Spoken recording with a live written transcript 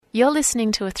You're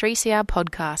listening to a 3CR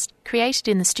podcast created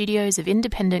in the studios of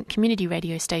independent community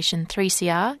radio station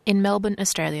 3CR in Melbourne,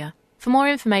 Australia. For more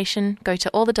information, go to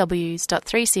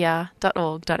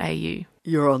allthews.3cr.org.au.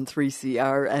 You're on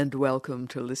 3CR and welcome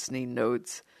to Listening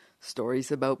Notes,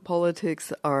 stories about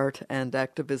politics, art and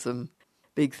activism.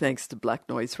 Big thanks to Black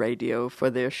Noise Radio for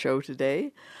their show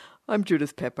today. I'm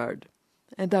Judith Peppard,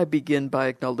 and I begin by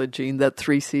acknowledging that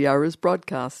 3CR is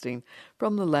broadcasting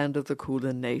from the land of the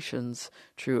Kulin Nations,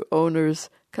 true owners,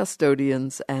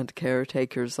 custodians and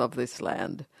caretakers of this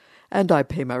land. And I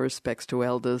pay my respects to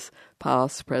elders,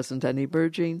 past, present and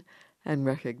emerging, and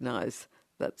recognise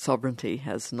that sovereignty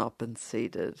has not been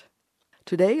ceded.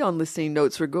 Today on Listening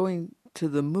Notes we're going to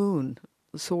the moon,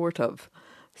 sort of.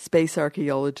 Space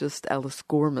archaeologist Alice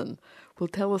Gorman will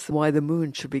tell us why the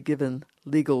moon should be given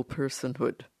legal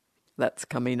personhood. That's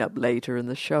coming up later in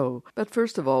the show. But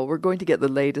first of all, we're going to get the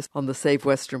latest on the Save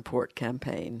Western Port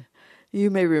campaign.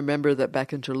 You may remember that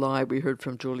back in July we heard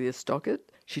from Julia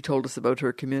Stockett. She told us about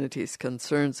her community's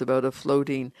concerns about a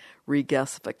floating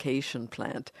regasification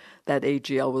plant that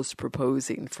AGL was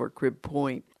proposing for Crib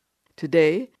Point.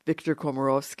 Today, Victor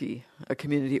Komorowski, a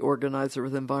community organizer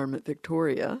with Environment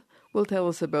Victoria, will tell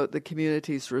us about the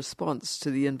community's response to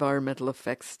the environmental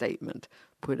effects statement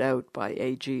put out by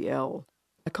AGL.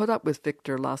 I caught up with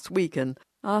Victor last week and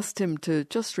asked him to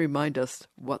just remind us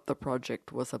what the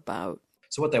project was about.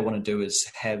 So what they want to do is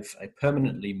have a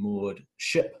permanently moored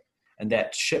ship, and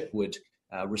that ship would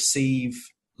receive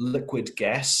liquid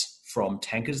gas from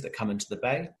tankers that come into the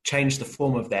bay, change the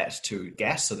form of that to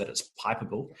gas so that it's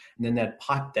pipeable, and then they'd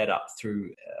pipe that up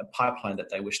through a pipeline that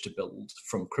they wish to build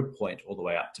from Crib Point all the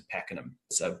way up to Pakenham.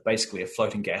 So basically a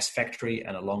floating gas factory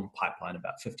and a long pipeline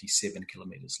about 57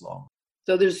 kilometres long.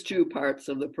 So there's two parts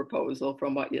of the proposal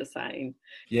from what you're saying.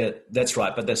 Yeah, that's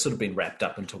right, but they've sort of been wrapped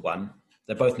up into one.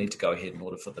 They both need to go ahead in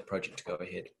order for the project to go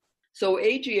ahead. So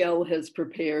AGL has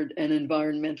prepared an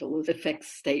environmental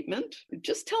effects statement.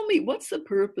 Just tell me, what's the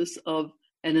purpose of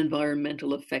an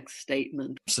environmental effects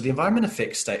statement? So the environmental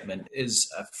effects statement is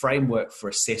a framework for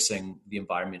assessing the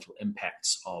environmental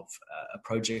impacts of a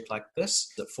project like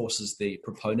this that forces the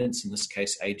proponents, in this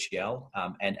case AGL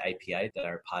and APA, that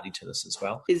are a party to this as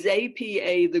well. Is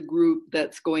APA the group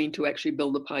that's going to actually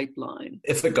build a pipeline?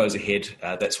 If it goes ahead,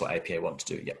 that's what APA want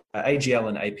to do, yeah. AGL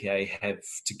and APA have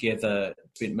together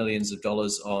spent millions of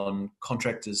dollars on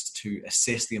contractors to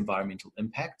assess the environmental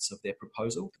impacts of their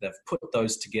proposal. They've put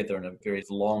those together in a very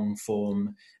long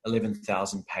form,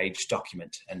 11,000 page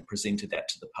document and presented that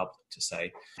to the public to say,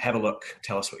 have a look,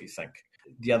 tell us what you think.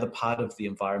 The other part of the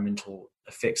environmental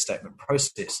effects statement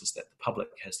process is that the public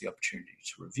has the opportunity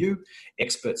to review,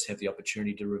 experts have the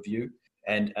opportunity to review,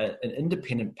 and an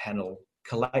independent panel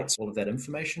collates all of that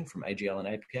information from AGL and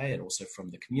APA and also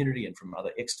from the community and from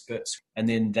other experts. And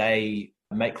then they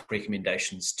make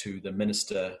recommendations to the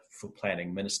Minister for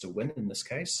Planning, Minister Wynne in this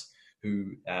case,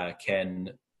 who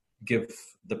can give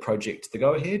the project the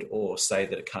go-ahead or say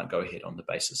that it can't go ahead on the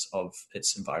basis of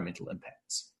its environmental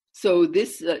impacts. So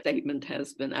this statement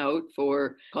has been out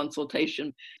for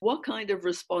consultation. What kind of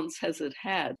response has it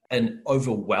had? An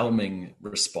overwhelming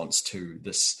response to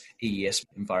this EES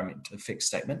environment effects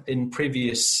statement. In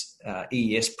previous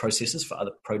EES processes for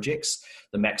other projects,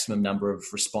 the maximum number of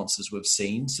responses we've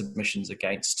seen, submissions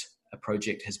against a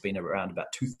project, has been around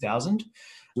about 2,000.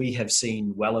 We have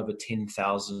seen well over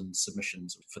 10,000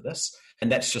 submissions for this, and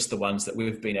that's just the ones that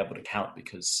we've been able to count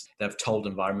because they've told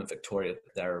Environment Victoria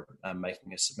that they're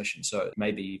making a submission, so it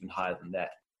may be even higher than that.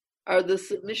 Are the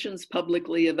submissions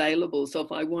publicly available? So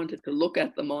if I wanted to look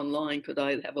at them online, could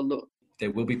I have a look? They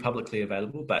will be publicly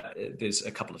available, but there's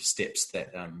a couple of steps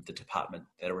that the department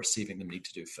that are receiving them need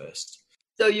to do first.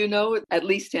 So at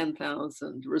least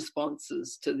 10,000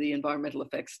 responses to the environmental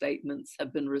effects statements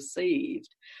have been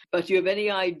received. But do you have any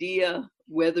idea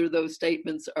whether those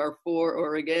statements are for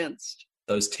or against?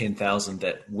 Those 10,000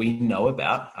 that we know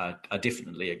about are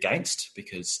definitely against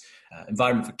because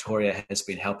Environment Victoria has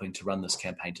been helping to run this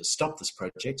campaign to stop this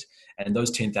project, and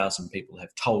those 10,000 people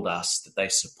have told us that they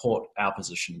support our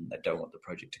position, they don't want the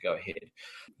project to go ahead.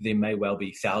 There may well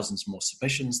be thousands more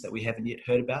submissions that we haven't yet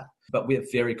heard about, but we're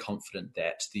very confident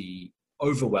that the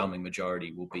overwhelming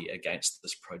majority will be against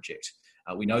this project.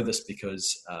 We know this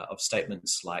because of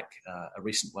statements like a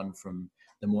recent one from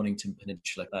the Mornington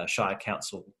Peninsula Shire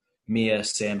Council Mayor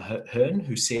Sam Hearn,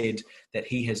 who said that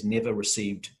he has never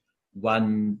received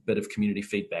one bit of community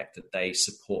feedback that they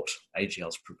support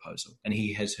AGL's proposal. And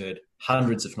he has heard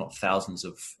hundreds, if not thousands,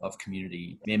 of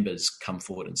community members come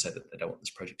forward and say that they don't want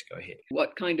this project to go ahead.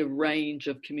 What kind of range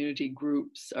of community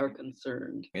groups are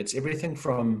concerned? It's everything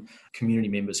from community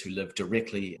members who live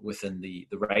directly within the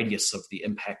radius of the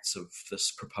impacts of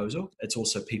this proposal. It's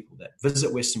also people that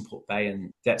visit Western Port Bay,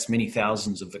 and that's many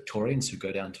thousands of Victorians who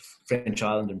go down to French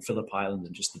Island and Phillip Island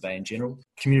and just the Bay in general.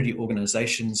 Community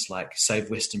organisations like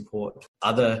Save Western Port,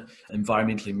 other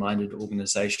environmentally minded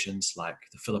organisations like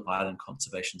the Phillip Island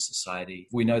Conservation Society.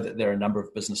 We know that there are a number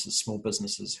of businesses, small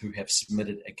businesses, who have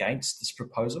submitted against this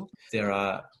proposal. There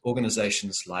are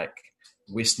organisations like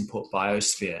Western Port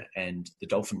Biosphere and the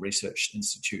Dolphin Research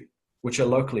Institute, which are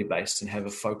locally based and have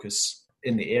a focus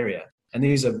in the area. And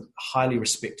these are highly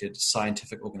respected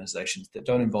scientific organisations that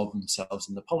don't involve themselves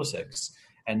in the politics.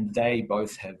 And they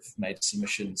both have made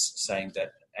submissions saying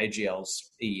that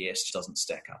AGL's EES doesn't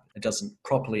stack up. It doesn't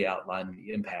properly outline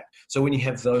the impact. So when you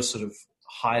have those sort of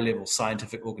high-level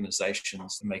scientific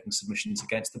organisations making submissions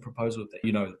against the proposal,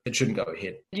 that it shouldn't go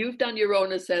ahead. You've done your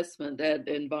own assessment at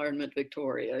Environment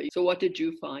Victoria. So what did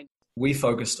you find? We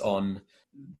focused on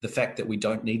the fact that we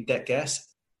don't need that gas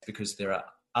because there are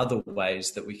other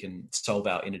ways that we can solve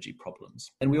our energy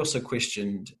problems. And we also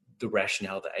questioned the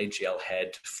rationale that AGL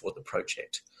had for the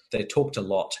project. They talked a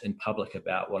lot in public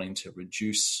about wanting to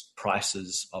reduce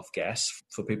prices of gas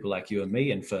for people like you and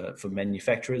me and for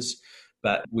manufacturers.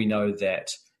 But we know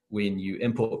that when you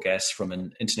import gas from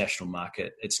an international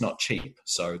market, it's not cheap.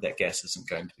 So that gas isn't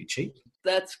going to be cheap.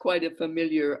 That's quite a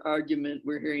familiar argument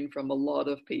we're hearing from a lot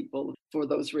of people for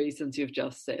those reasons you've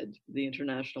just said, the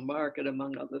international market,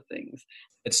 among other things.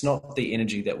 It's not the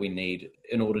energy that we need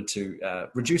in order to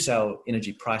reduce our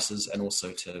energy prices and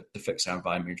also to fix our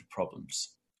environmental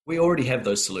problems. We already have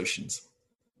those solutions.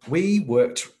 We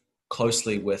worked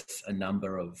closely with a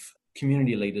number of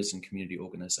community leaders and community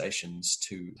organisations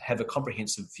to have a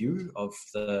comprehensive view of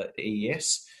the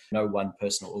EES. No one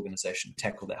person or organisation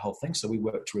tackled that whole thing, so we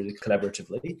worked really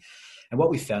collaboratively. And what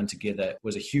we found together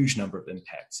was a huge number of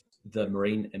impacts. The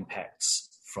marine impacts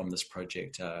from this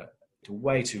project are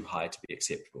way too high to be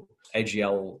acceptable.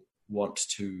 AGL want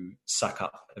to suck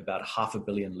up about 500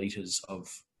 million litres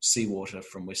of seawater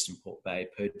from Western Port Bay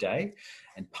per day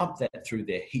and pump that through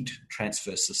their heat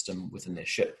transfer system within their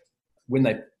ship. When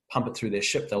they pump it through their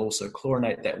ship, they'll also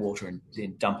chlorinate that water and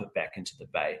then dump it back into the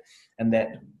bay. And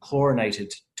that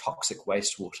chlorinated toxic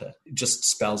wastewater just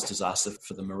spells disaster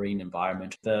for the marine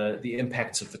environment. The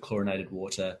impacts of the chlorinated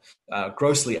water are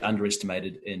grossly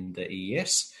underestimated in the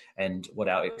EES. And what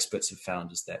our experts have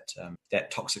found is that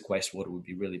that toxic wastewater would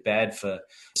be really bad for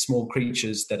small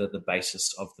creatures that are the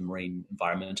basis of the marine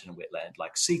environment and wetland,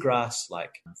 like seagrass,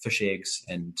 like fish eggs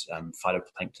and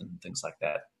phytoplankton and things like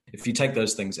that. If you take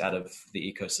those things out of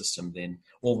the ecosystem, then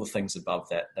all the things above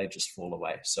that, they just fall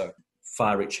away. So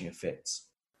far-reaching effects.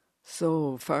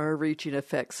 So far-reaching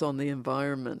effects on the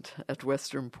environment at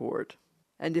Western Port.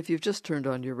 And if you've just turned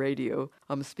on your radio,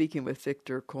 I'm speaking with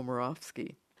Victor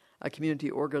Komarovsky, a community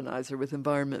organizer with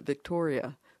Environment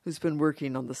Victoria, who's been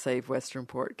working on the Save Western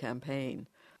Port campaign.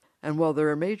 And while there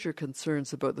are major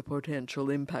concerns about the potential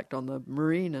impact on the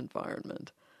marine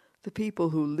environment, the people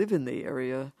who live in the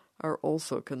area are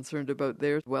also concerned about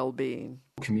their well-being.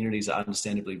 Communities are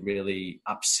understandably really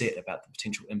upset about the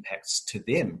potential impacts to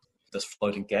them. This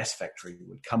floating gas factory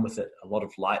would come with it a lot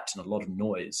of light and a lot of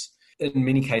noise. In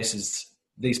many cases,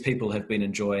 these people have been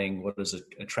enjoying what is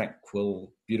a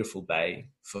tranquil, beautiful bay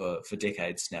for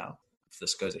decades now. If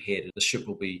this goes ahead, the ship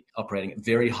will be operating at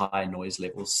very high noise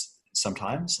levels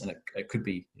sometimes, and it could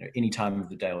be any time of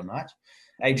the day or night.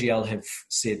 AGL have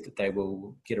said that they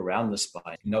will get around this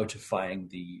by notifying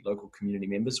the local community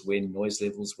members when noise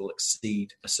levels will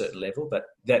exceed a certain level, but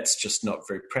that's just not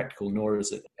very practical, nor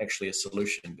is it actually a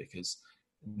solution, because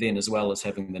then, as well as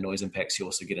having the noise impacts, you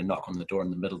also get a knock on the door in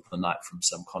the middle of the night from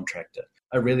some contractor.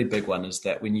 A really big one is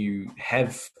that when you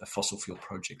have a fossil fuel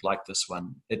project like this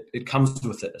one, it comes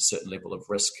with it a certain level of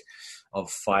risk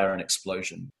of fire and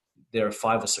explosion. There are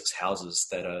 5 or 6 houses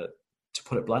that are, to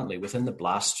put it bluntly, within the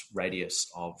blast radius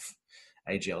of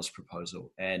AGL's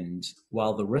proposal. And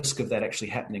while the risk of that actually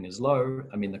happening is low,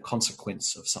 I mean, the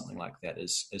consequence of something like that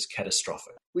is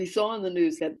catastrophic. We saw in the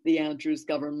news that the Andrews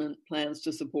government plans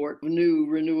to support new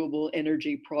renewable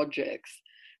energy projects,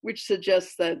 which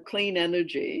suggests that clean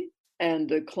energy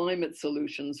and climate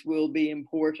solutions will be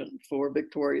important for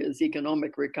Victoria's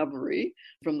economic recovery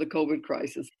from the COVID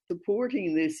crisis.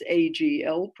 Supporting this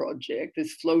AGL project,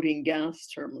 this floating gas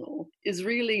terminal, is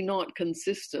really not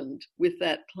consistent with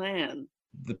that plan.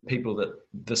 the people that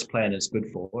this plan is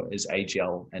good for is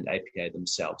AGL and APA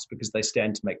themselves, because they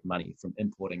stand to make money from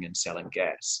importing and selling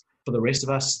gas. For the rest of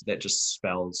us, that just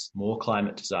spells more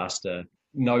climate disaster,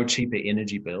 no cheaper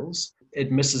energy bills.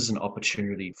 It misses an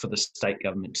opportunity for the state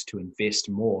government to invest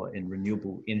more in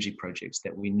renewable energy projects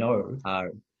that we know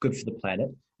are good for the planet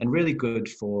and really good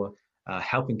for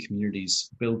helping communities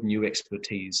build new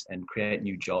expertise and create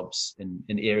new jobs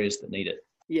in areas that need it.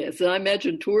 Yes, and I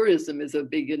imagine tourism is a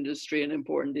big industry, an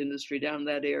important industry down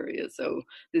that area. So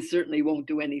this certainly won't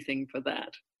do anything for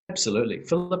that. Absolutely.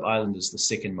 Phillip Island is the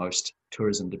second most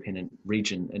tourism-dependent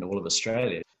region in all of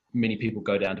Australia. Many people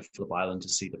go down to Phillip Island to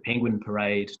see the penguin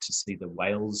parade, to see the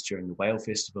whales during the whale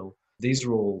festival. These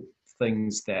are all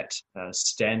things that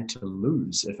stand to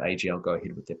lose if AGL go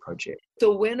ahead with their project.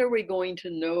 So when are we going to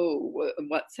know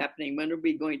what's happening? When are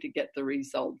we going to get the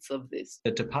results of this? The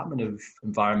Department of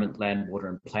Environment, Land, Water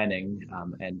and Planning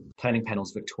and Planning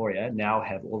Panels Victoria now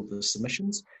have all of the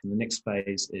submissions. And the next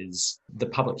phase is the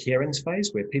public hearings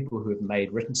phase, where people who have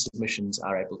made written submissions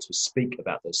are able to speak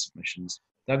about those submissions.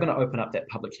 They're going to open up that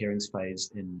public hearings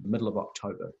phase in the middle of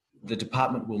October. The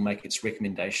department will make its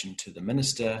recommendation to the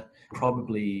minister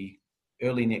probably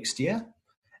early next year,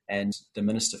 and the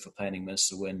Minister for Planning,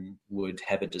 Minister Wynne, would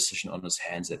have a decision on his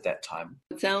hands at that time.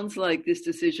 It sounds like this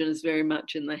decision is very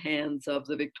much in the hands of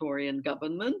the Victorian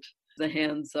government, the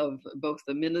hands of both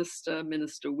the Minister,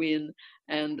 Minister Wynne,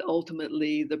 and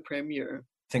ultimately the Premier.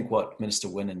 I think what Minister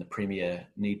Wynne and the Premier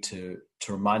need to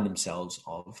remind themselves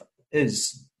of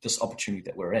is this opportunity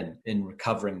that we're in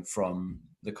recovering from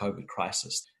the COVID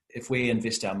crisis. If we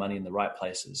invest our money in the right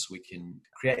places, we can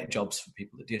create jobs for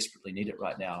people that desperately need it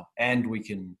right now, and we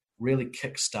can really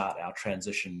kickstart our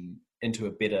transition into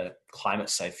a better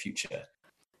climate-safe future.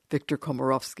 Victor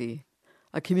Komorowski,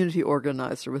 a community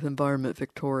organizer with Environment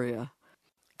Victoria.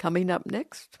 Coming up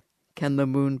next, Can the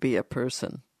Moon Be a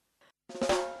Person?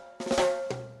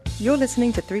 You're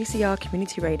listening to 3CR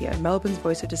Community Radio, Melbourne's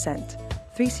Voice of Dissent.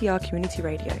 3CR Community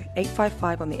Radio,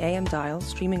 855 on the AM dial,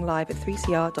 streaming live at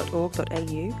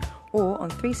 3cr.org.au or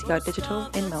on 3CR Digital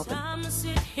in Melbourne.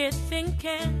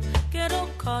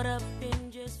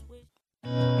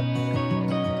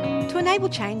 To enable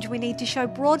change, we need to show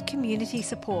broad community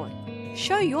support.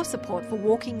 Show your support for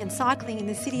walking and cycling in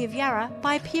the City of Yarra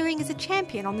by appearing as a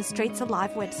champion on the Streets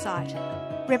Alive website,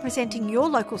 representing your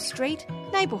local street,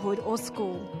 neighbourhood or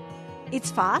school. It's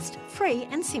fast, free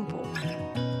and simple.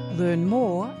 Learn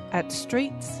more at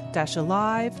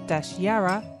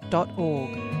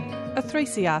streets-alive-yarra.org. A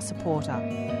 3CR supporter.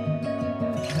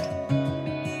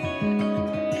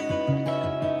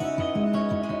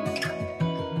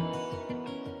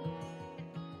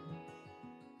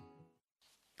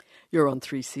 You're on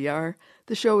 3CR.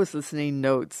 The show is Listening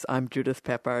Notes. I'm Judith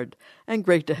Peppard, and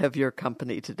great to have your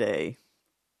company today.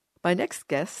 My next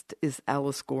guest is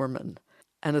Alice Gorman,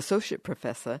 an associate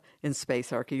professor in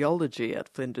space archaeology at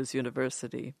Flinders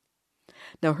University.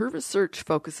 Now, her research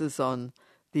focuses on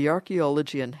the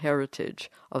archaeology and heritage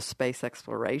of space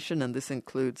exploration, and this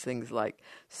includes things like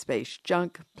space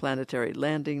junk, planetary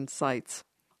landing sites,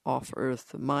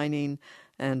 off-Earth mining,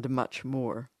 and much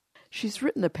more. She's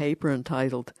written a paper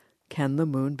entitled, Can the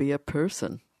Moon Be a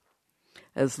Person?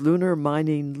 As lunar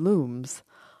mining looms,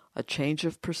 a change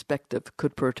of perspective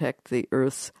could protect the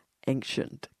Earth's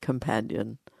ancient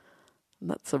companion. And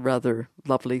that's a rather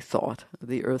lovely thought,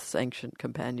 the Earth's ancient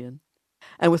companion.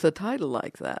 And with a title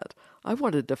like that, I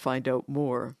wanted to find out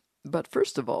more. But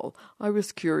first of all, I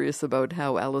was curious about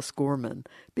how Alice Gorman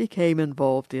became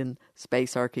involved in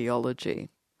space archaeology.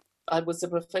 I was a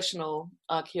professional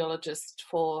archaeologist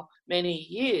for many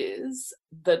years.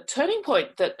 The turning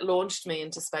point that launched me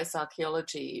into space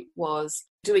archaeology was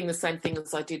doing the same thing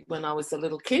as I did when I was a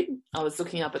little kid. I was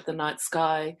looking up at the night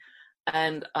sky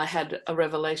and I had a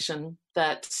revelation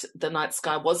that the night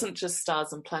sky wasn't just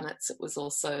stars and planets, it was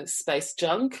also space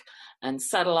junk and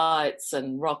satellites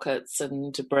and rockets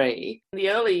and debris. In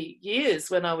the early years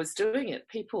when I was doing it,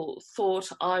 people thought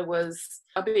I was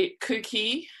a bit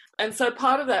kooky. And so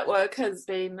part of that work has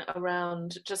been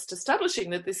around just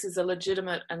establishing that this is a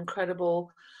legitimate and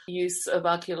credible use of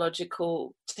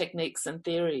archaeological techniques and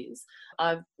theories.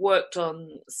 I've worked on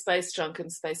space junk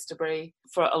and space debris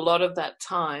for a lot of that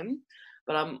time,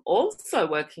 but I'm also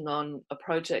working on a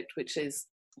project which is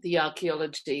the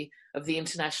archaeology of the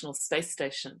International Space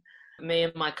Station. Me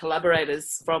and my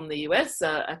collaborators from the US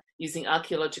are using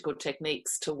archaeological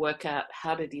techniques to work out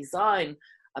how to design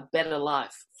a better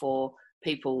life for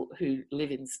people who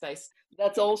live in space.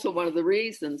 That's also one of the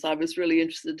reasons I was really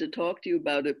interested to talk to you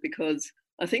about it, because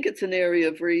I think it's an area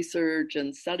of research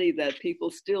and study that people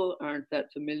still aren't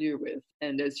that familiar with.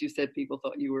 And as you said, people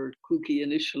thought you were kooky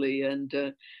initially. And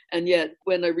yet,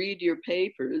 when I read your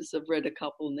papers, I've read a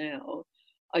couple now,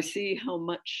 I see how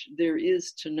much there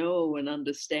is to know and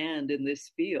understand in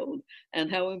this field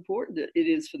and how important it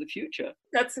is for the future.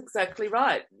 That's exactly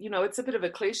right. You know, it's a bit of a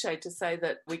cliche to say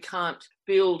that we can't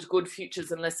build good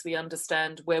futures unless we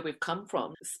understand where we've come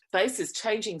from. Space is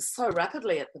changing so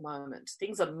rapidly at the moment.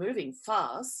 Things are moving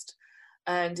fast.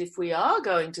 And if we are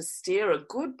going to steer a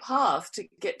good path to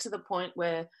get to the point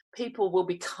where people will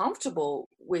be comfortable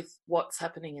with what's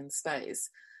happening in space,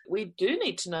 we do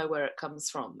need to know where it comes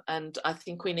from. And I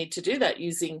think we need to do that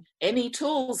using any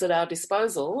tools at our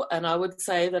disposal. And I would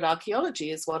say that archaeology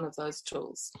is one of those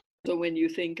tools. So when you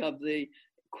think of the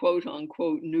quote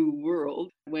unquote new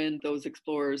world, when those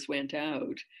explorers went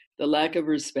out, the lack of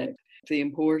respect, the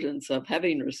importance of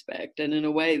having respect. And in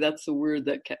a way, that's the word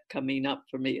that kept coming up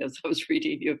for me as I was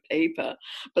reading your paper.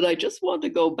 But I just want to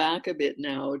go back a bit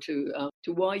now to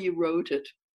why you wrote it.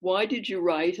 Why did you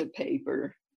write a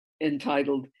paper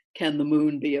entitled, Can the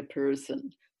Moon Be a Person?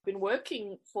 I've been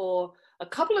working for a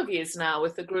couple of years now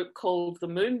with a group called the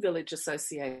Moon Village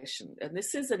Association. And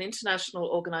this is an international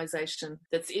organization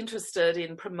that's interested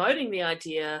in promoting the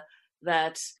idea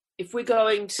that if we're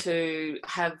going to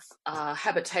have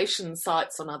habitation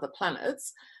sites on other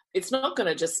planets, it's not going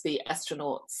to just be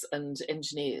astronauts and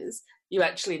engineers. You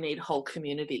actually need whole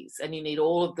communities, and you need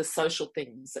all of the social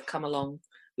things that come along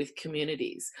with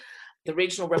communities. The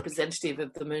regional representative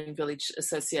of the Moon Village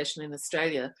Association in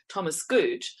Australia, Thomas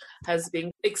Gooch, has been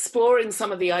exploring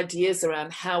some of the ideas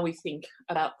around how we think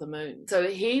about the moon. So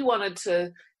he wanted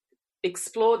to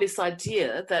explore this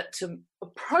idea that to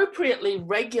appropriately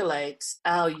regulate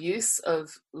our use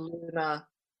of lunar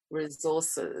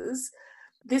resources,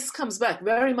 this comes back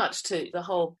very much to the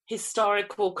whole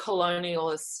historical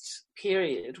colonialist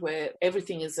period where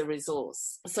everything is a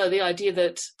resource. So the idea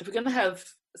that if we're going to have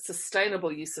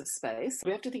sustainable use of space,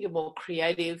 we have to think of more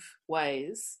creative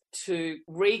ways to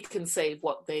reconceive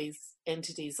what these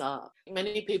entities are.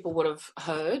 Many people would have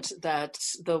heard that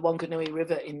the Wanganui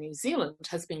River in New Zealand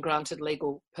has been granted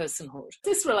legal personhood.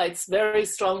 This relates very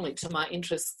strongly to my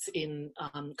interests in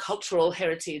cultural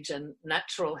heritage and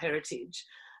natural heritage,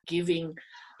 giving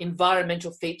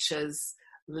environmental features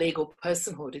legal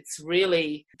personhood. It's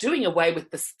really doing away with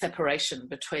the separation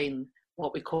between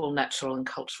what we call natural and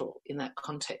cultural in that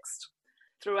context.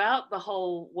 Throughout the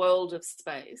whole world of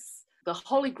space, the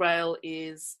Holy Grail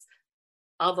is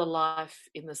other life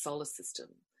in the solar system,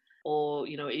 or,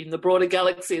 you know, in the broader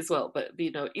galaxy as well. But,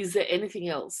 you know, is there anything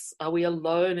else? Are we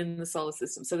alone in the solar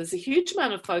system? So there's a huge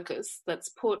amount of focus that's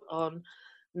put on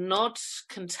not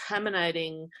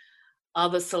contaminating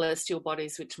other celestial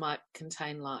bodies which might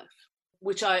contain life,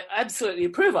 which I absolutely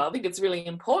approve of. I think it's really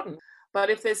important. But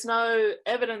if there's no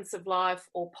evidence of life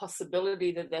or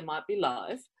possibility that there might be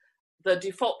life, the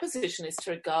default position is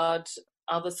to regard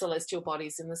other celestial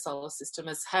bodies in the solar system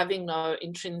as having no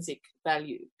intrinsic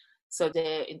value. So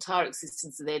their entire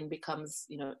existence then becomes,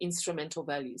 you know, instrumental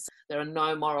values. There are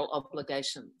no moral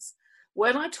obligations.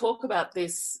 When I talk about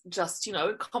this, just, you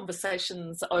know,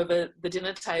 conversations over the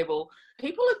dinner table,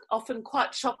 people are often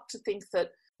quite shocked to think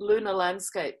that lunar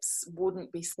landscapes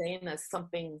wouldn't be seen as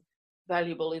something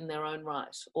valuable in their own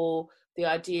right, or the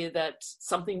idea that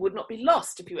something would not be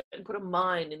lost if you put a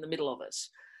mine in the middle of it.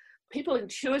 People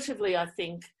intuitively, I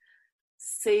think,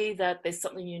 see that there's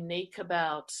something unique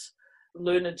about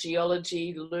lunar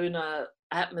geology, lunar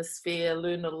atmosphere,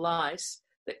 lunar light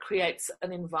that creates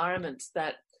an environment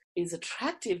that is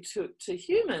attractive to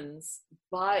humans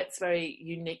by its very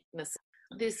uniqueness.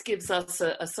 This gives us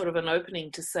a sort of an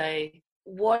opening to say,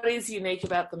 what is unique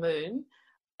about the moon?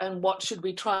 And what should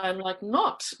we try and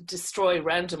not destroy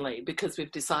randomly because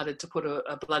we've decided to put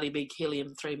a bloody big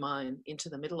helium-3 mine into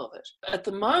the middle of it? At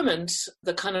the moment,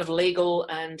 the kind of legal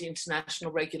and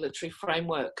international regulatory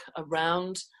framework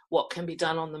around what can be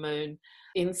done on the moon,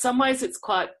 in some ways it's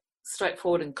quite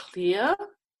straightforward and clear.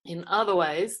 In other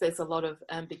ways, there's a lot of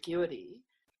ambiguity.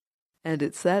 And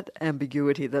it's that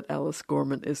ambiguity that Alice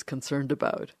Gorman is concerned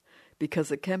about,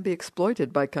 because it can be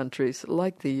exploited by countries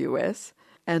like the US.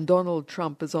 And Donald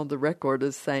Trump is on the record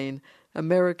as saying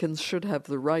Americans should have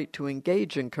the right to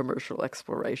engage in commercial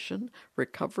exploration,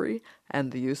 recovery,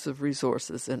 and the use of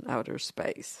resources in outer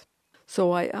space.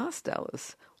 So I asked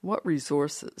Alice what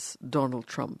resources Donald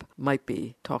Trump might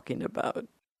be talking about.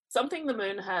 Something the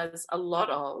moon has a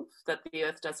lot of that the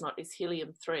Earth does not is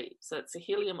helium-3. So it's a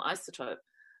helium isotope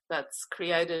that's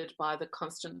created by the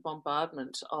constant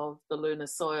bombardment of the lunar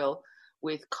soil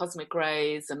with cosmic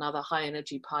rays and other high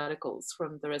energy particles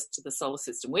from the rest of the solar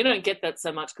system. We don't get that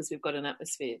so much because we've got an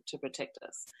atmosphere to protect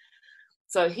us.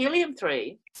 So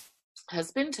helium-3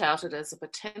 has been touted as a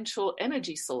potential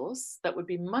energy source that would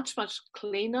be much, much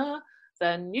cleaner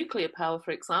than nuclear power,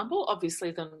 for example,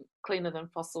 obviously cleaner than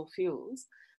fossil fuels.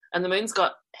 And the moon's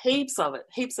got heaps of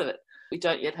it. We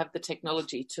don't yet have the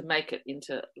technology to make it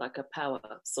into like a power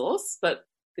source, but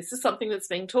this is something that's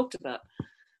being talked about.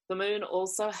 The moon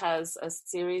also has a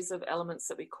series of elements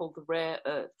that we call the rare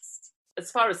earths. As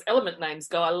far as element names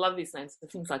go, I love these names.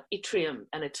 Things like yttrium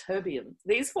and ytterbium.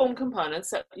 These form components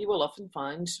that you will often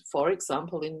find, for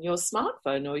example, in your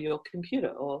smartphone or your computer.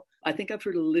 Or I think I've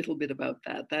heard a little bit about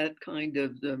that. That kind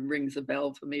of rings a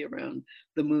bell for me around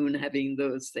the moon having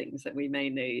those things that we may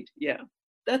need. Yeah.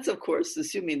 That's, of course,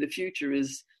 assuming the future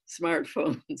is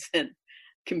smartphones and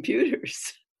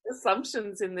computers.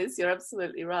 Assumptions in this, you're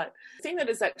absolutely right. The thing that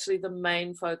is actually the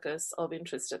main focus of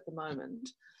interest at the moment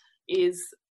is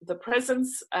the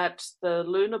presence at the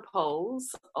lunar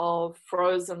poles of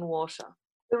frozen water.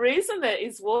 The reason there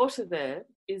is water there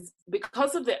is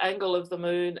because of the angle of the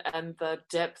moon and the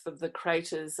depth of the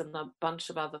craters and a bunch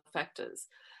of other factors.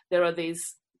 There are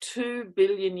these 2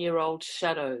 billion-year-old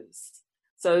shadows.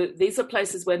 So these are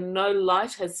places where no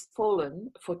light has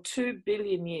fallen for 2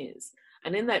 billion years.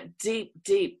 And in that deep,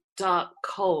 deep, dark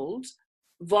cold,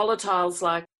 volatiles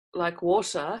like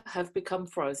water have become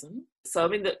frozen. So, I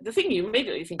mean, the thing you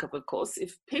immediately think of course,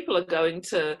 if people are going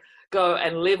to go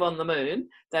and live on the moon,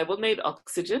 they will need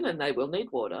oxygen and they will need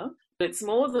water. But it's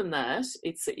more than that.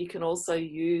 It's that you can also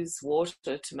use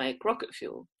water to make rocket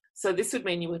fuel. So this would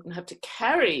mean you wouldn't have to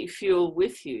carry fuel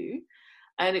with you,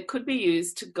 and it could be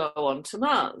used to go on to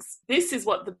Mars. This is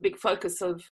what the big focus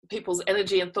of people's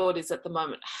energy and thought is at the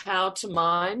moment, how to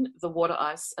mine the water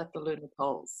ice at the lunar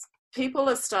poles. People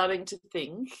are starting to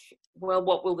think, well,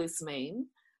 what will this mean?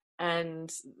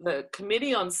 And the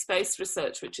Committee on Space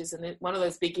Research, which is one of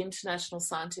those big international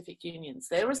scientific unions,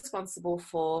 they're responsible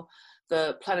for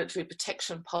the planetary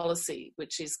protection policy,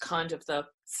 which is kind of the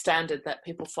standard that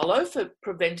people follow for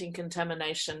preventing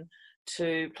contamination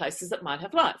to places that might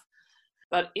have life.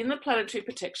 But in the planetary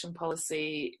protection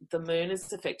policy, the moon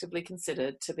is effectively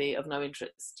considered to be of no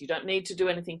interest. You don't need to do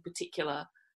anything particular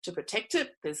to protect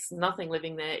it. There's nothing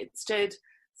living there. It's dead.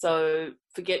 So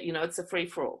forget, it's a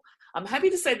free-for-all. I'm happy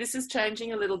to say this is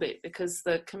changing a little bit because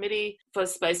the Committee for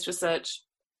Space Research,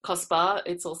 COSPAR,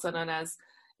 it's also known as,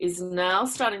 is now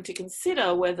starting to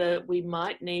consider whether we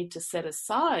might need to set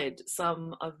aside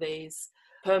some of these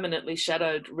permanently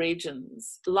shadowed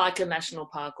regions, like a national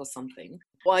park or something.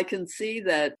 Well, I can see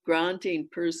that granting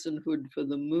personhood for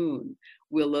the moon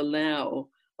will allow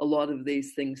a lot of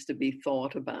these things to be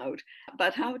thought about.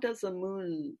 But how does the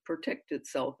moon protect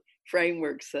itself?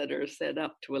 Frameworks that are set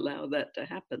up to allow that to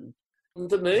happen.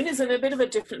 The moon is in a bit of a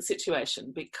different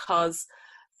situation because,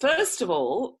 first of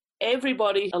all,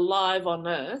 everybody alive on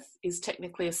Earth is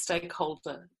technically a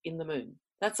stakeholder in the moon.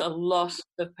 That's a lot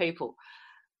of people.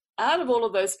 Out of all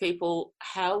of those people,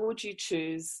 how would you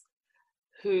choose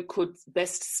who could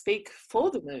best speak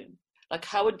for the moon? Like,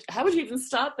 how would you even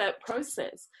start that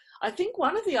process? I think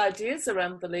one of the ideas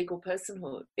around the legal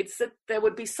personhood, it's that there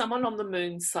would be someone on the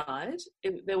moon's side,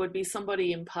 there would be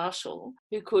somebody impartial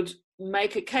who could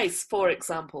make a case, for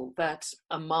example, that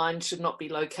a mine should not be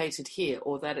located here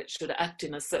or that it should act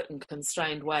in a certain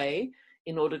constrained way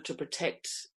in order to protect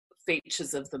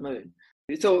features of the moon.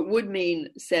 So it would mean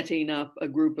setting up a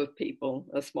group of people,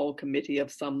 a small committee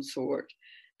of some sort,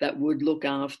 that would look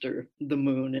after the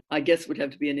moon. I guess it would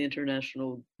have to be an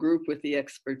international group with the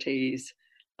expertise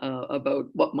about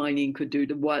what mining could do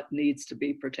to what needs to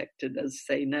be protected as,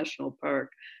 say, national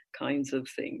park kinds of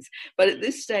things. But at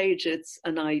this stage, it's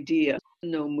an idea,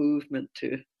 no movement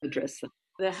to address them.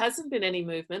 There hasn't been any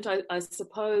movement. I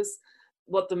suppose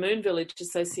what the Moon Village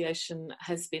Association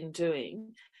has been doing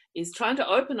is trying to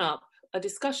open up a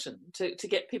discussion to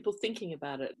get people thinking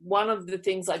about it. One of the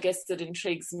things, I guess, that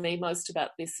intrigues me most about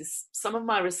this is some of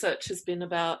my research has been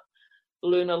about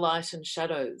lunar light and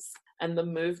shadows and the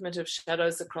movement of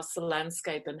shadows across the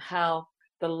landscape and how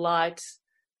the light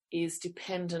is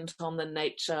dependent on the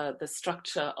nature, the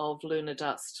structure of lunar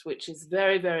dust, which is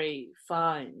very, very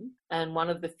fine. And one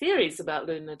of the theories about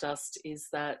lunar dust is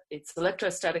that it's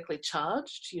electrostatically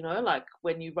charged, like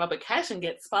when you rub a cat and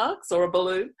get sparks or a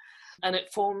balloon, and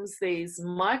it forms these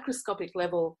microscopic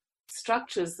level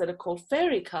structures that are called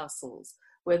fairy castles,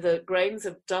 where the grains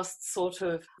of dust sort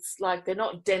of, it's like they're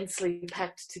not densely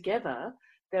packed together,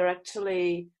 they're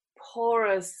actually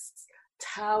porous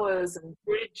towers and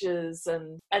bridges,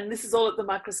 and this is all at the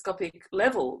microscopic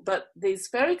level, but these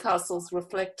fairy castles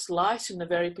reflect light in a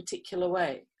very particular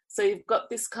way. So you've got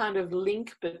this kind of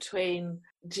link between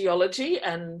geology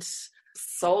and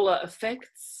solar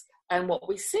effects and what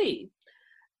we see.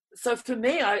 So for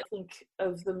me, I think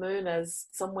of the moon as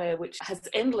somewhere which has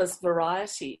endless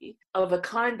variety of a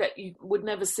kind that you would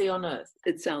never see on Earth.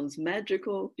 It sounds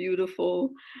magical,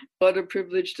 beautiful. What a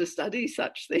privilege to study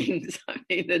such things. I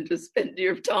mean, and to spend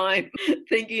your time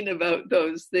thinking about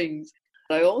those things.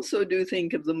 I also do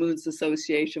think of the moon's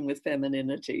association with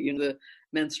femininity. You know, the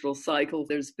menstrual cycle,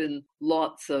 there's been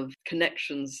lots of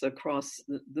connections across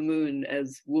the moon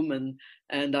as woman.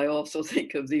 And I also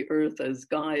think of the earth as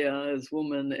Gaia, as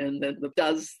woman. And then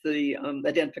does the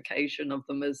identification of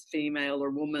them as female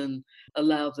or woman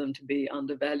allow them to be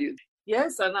undervalued?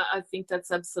 Yes, and I think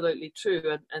that's absolutely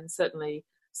true. And certainly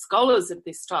scholars of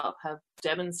this type have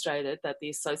demonstrated that the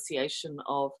association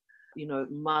of,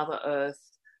 Mother Earth,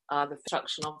 the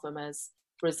construction of them as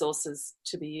resources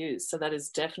to be used. So that is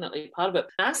definitely part of it.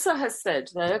 NASA has said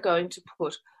they are going to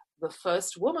put the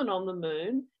first woman on the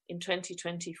moon in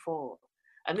 2024.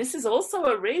 And this is also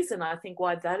a reason, I think,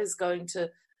 why that is going to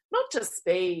not just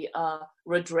be a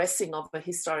redressing of a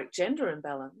historic gender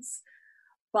imbalance,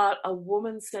 but a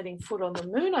woman setting foot on the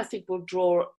moon, I think, will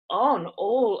draw on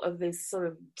all of this sort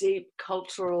of deep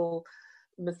cultural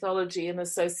mythology and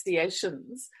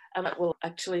associations, and it will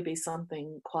actually be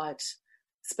something quite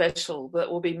special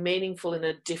that will be meaningful in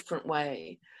a different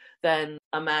way than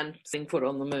a man setting foot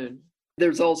on the moon.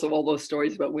 There's also all those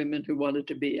stories about women who wanted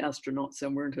to be astronauts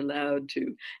and weren't allowed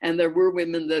to. And there were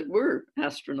women that were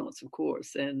astronauts, of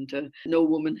course, and no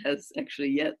woman has actually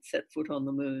yet set foot on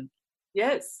the moon.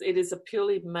 Yes, it is a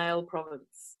purely male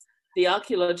province. The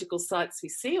archaeological sites we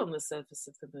see on the surface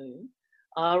of the moon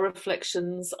are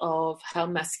reflections of how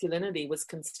masculinity was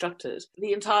constructed.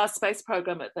 The entire space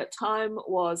program at that time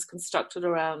was constructed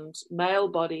around male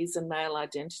bodies and male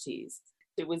identities.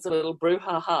 It was a little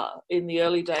brouhaha in the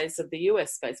early days of the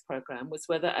US space program was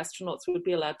whether astronauts would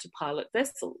be allowed to pilot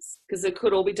vessels, because it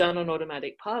could all be done on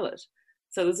automatic pilot.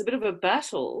 So there's a bit of a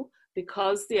battle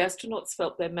because the astronauts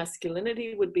felt their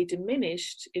masculinity would be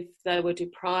diminished if they were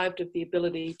deprived of the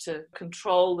ability to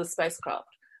control the spacecraft.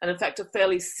 And in fact, a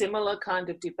fairly similar kind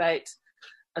of debate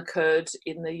occurred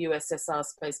in the USSR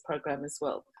space program as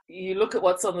well. You look at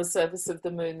what's on the surface of the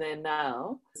moon there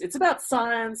now, it's about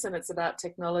science and it's about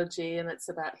technology and it's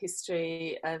about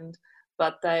history,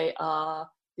 but they are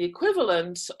the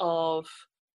equivalent of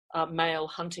male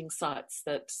hunting sites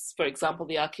that, for example,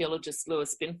 the archaeologist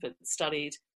Lewis Binford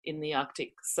studied in the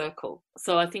Arctic Circle.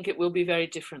 So I think it will be very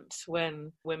different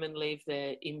when women leave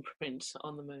their imprint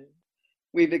on the moon.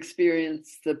 We've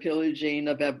experienced the pillaging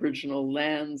of Aboriginal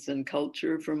lands and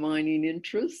culture for mining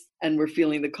interests, and we're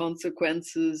feeling the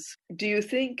consequences. Do you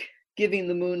think giving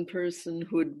the moon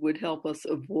personhood would help us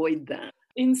avoid that?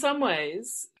 In some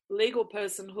ways, legal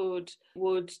personhood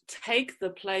would take the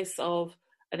place of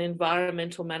an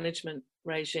environmental management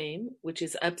regime, which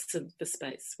is absent for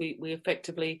space. We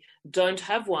effectively don't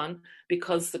have one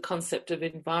because the concept of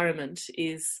environment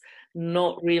is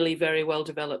not really very well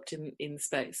developed in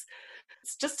space.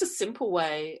 It's just a simple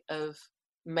way of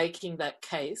making that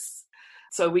case.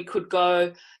 So we could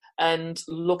go and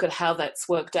look at how that's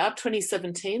worked out.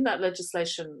 2017, that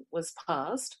legislation was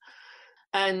passed,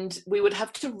 and we would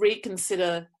have to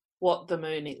reconsider what the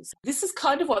moon is. This is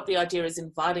kind of what the idea is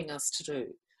inviting us to do,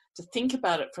 to think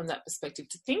about it from that perspective,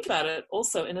 to think about it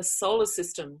also in a solar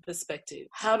system perspective.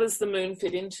 How does the moon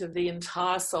fit into the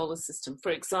entire solar system?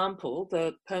 For example,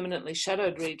 the permanently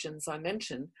shadowed regions I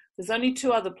mentioned, there's only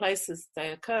two other places they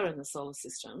occur in the solar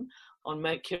system, on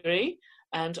Mercury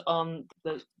and on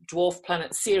the dwarf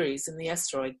planet Ceres in the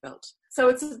asteroid belt. So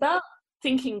it's about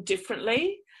thinking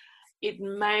differently. It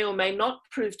may or may not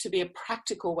prove to be a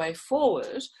practical way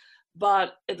forward,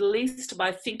 but at least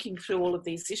by thinking through all of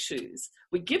these issues,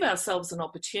 we give ourselves an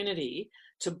opportunity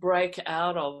to break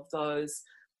out of those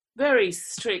very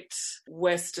strict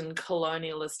Western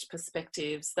colonialist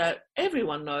perspectives that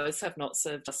everyone knows have not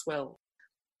served us well.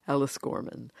 Alice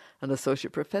Gorman, an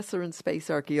associate professor in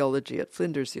space archaeology at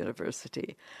Flinders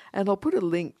University, and I'll put a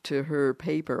link to her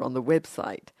paper on the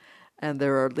website. And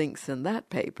there are links in that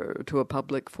paper to a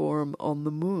public forum on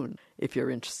the moon, if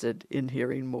you're interested in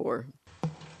hearing more.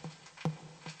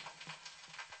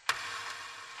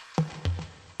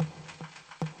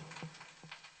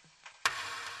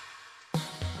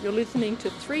 You're listening to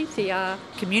 3CR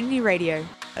Community Radio,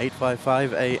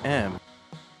 855 AM.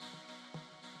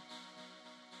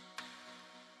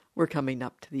 We're coming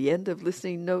up to the end of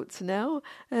Listening Notes now,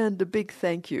 and a big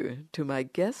thank you to my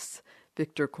guests,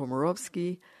 Victor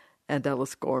Komarovsky and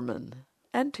Alice Gorman,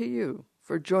 and to you.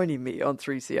 for joining me on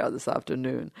 3CR this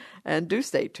afternoon. And do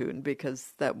stay tuned,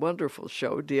 because that wonderful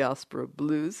show, Diaspora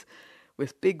Blues,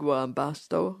 with Big Juan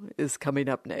Basto, is coming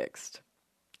up next.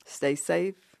 Stay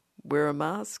safe, wear a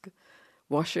mask,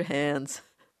 wash your hands,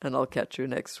 and I'll catch you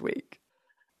next week.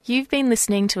 You've been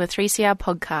listening to a 3CR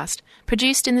podcast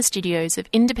produced in the studios of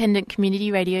independent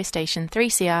community radio station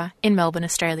 3CR in Melbourne,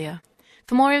 Australia.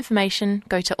 For more information,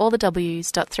 go to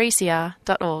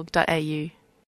allthews.3cr.org.au.